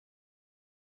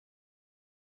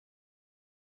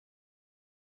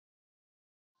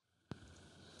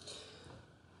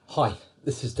Hi,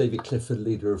 this is David Clifford,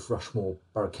 leader of Rushmoor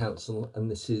Borough Council,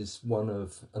 and this is one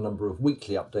of a number of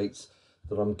weekly updates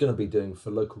that I'm going to be doing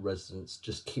for local residents,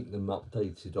 just keeping them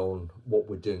updated on what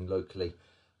we're doing locally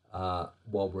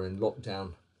while we're in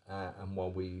lockdown and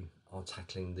while we are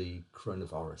tackling the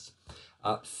coronavirus.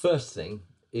 First thing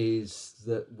is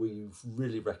that we've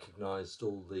really recognised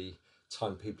all the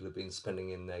time people have been spending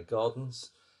in their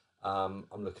gardens. I'm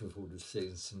looking forward to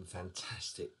seeing some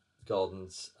fantastic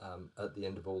gardens at the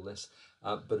end of all this,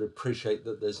 but appreciate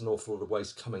that there's an awful lot of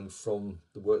waste coming from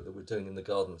the work that we're doing in the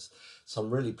gardens. So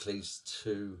I'm really pleased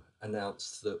to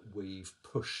announce that we've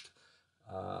pushed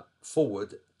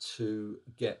forward to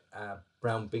get our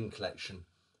brown bin collection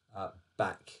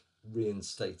back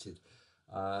reinstated.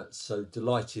 So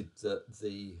delighted that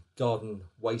the garden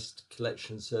waste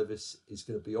collection service is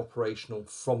going to be operational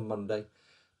from Monday.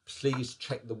 Please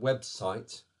check the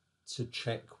website to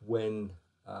check when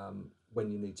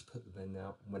you need to put the bin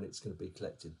out and when it's going to be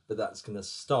collected, but that's going to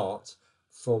start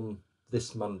from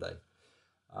this Monday.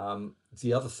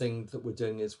 The other thing that we're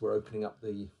doing is we're opening up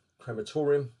the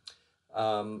crematorium.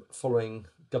 Following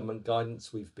government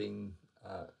guidance, we've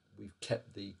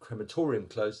kept the crematorium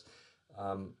closed.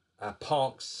 Our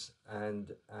parks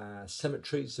and our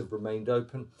cemeteries have remained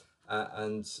open,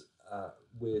 and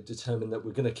we're determined that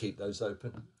we're going to keep those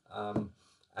open.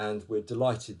 And we're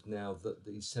delighted now that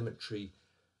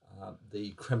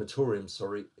the crematorium,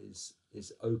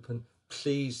 is open.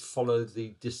 Please follow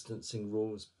the distancing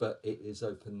rules, but it is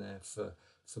open there for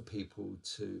people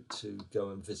to go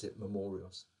and visit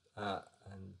memorials, but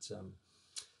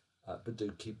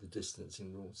do keep the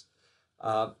distancing rules.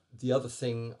 The other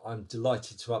thing I'm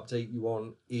delighted to update you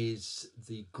on is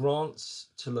the grants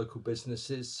to local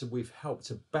businesses. So we've helped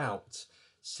about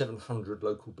 700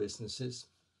 local businesses,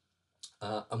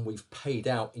 and we've paid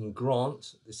out in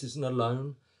grant. This isn't a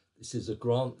loan, this is a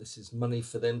grant. This is money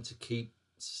for them to keep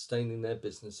sustaining their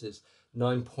businesses.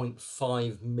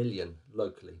 9.5 million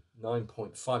locally,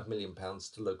 9.5 million pounds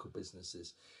to local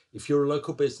businesses. If you're a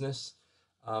local business,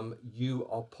 you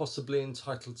are possibly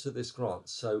entitled to this grant.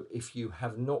 So if you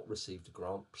have not received a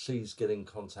grant, please get in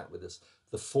contact with us.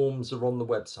 The forms are on the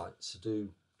website, so do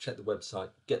check the website,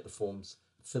 get the forms,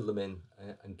 fill them in,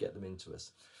 and get them into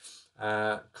us.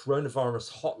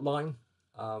 Coronavirus hotline,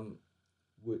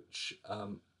 which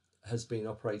has been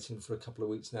operating for a couple of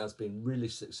weeks now, has been really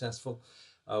successful.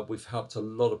 We've helped a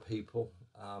lot of people.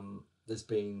 There's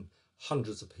been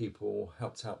hundreds of people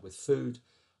helped out with food,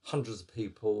 hundreds of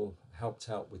people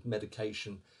helped out with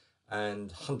medication,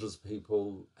 and hundreds of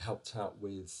people helped out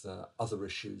with other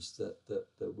issues that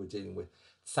we're dealing with.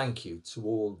 Thank you to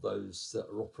all those that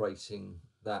are operating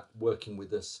that, working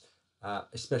with us,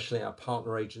 especially our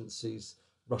partner agencies,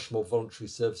 Rushmoor Voluntary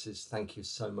Services. Thank you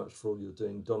so much for all you're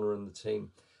doing, Donna and the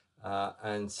team,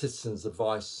 and Citizens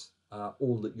Advice,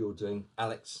 all that you're doing,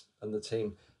 Alex and the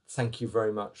team. Thank you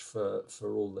very much for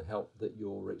all the help that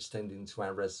you're extending to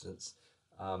our residents.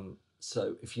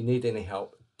 So if you need any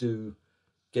help, do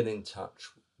get in touch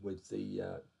with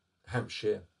the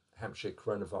Hampshire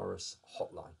Coronavirus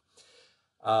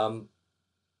Hotline.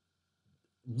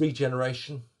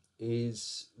 Regeneration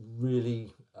is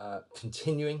really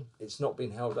continuing. It's not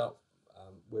been held up.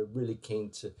 We're really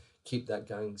keen to keep that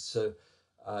going. So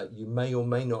you may or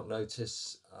may not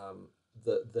notice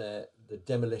that the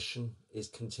demolition is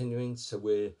continuing. So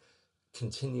we're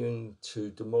continuing to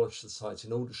demolish the site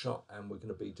in Aldershot, and we're going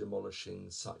to be demolishing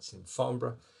sites in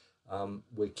Farnborough.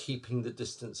 We're keeping the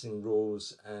distancing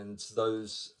rules, and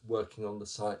those working on the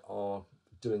site are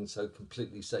doing so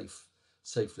completely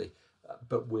safely.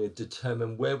 But we're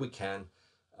determined where we can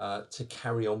to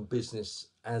carry on business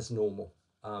as normal,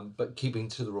 but keeping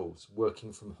to the rules,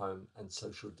 working from home and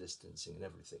social distancing and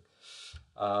everything.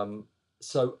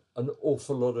 So an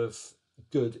awful lot of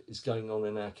good is going on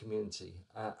in our community,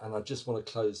 and I just want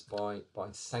to close by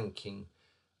thanking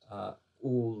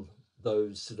all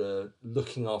those that are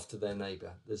looking after their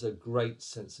neighbour. There's a great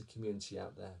sense of community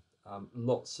out there.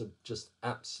 Lots of just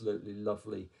absolutely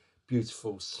lovely,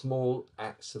 beautiful, small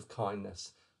acts of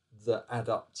kindness that add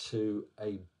up to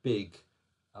a big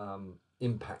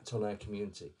impact on our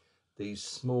community. These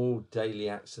small daily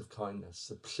acts of kindness.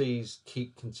 So please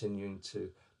keep continuing to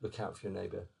look out for your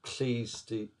neighbour. Please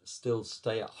still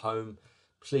stay at home.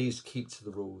 Please keep to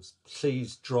the rules.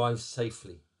 Please drive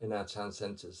safely in our town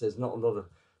centres. There's not a lot of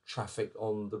traffic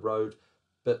on the road,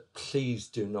 but please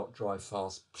do not drive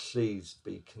fast. Please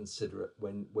be considerate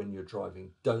when you're driving.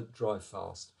 Don't drive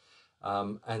fast,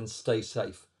 and stay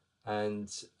safe.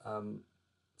 And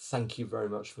thank you very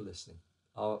much for listening.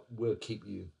 We'll keep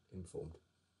you informed.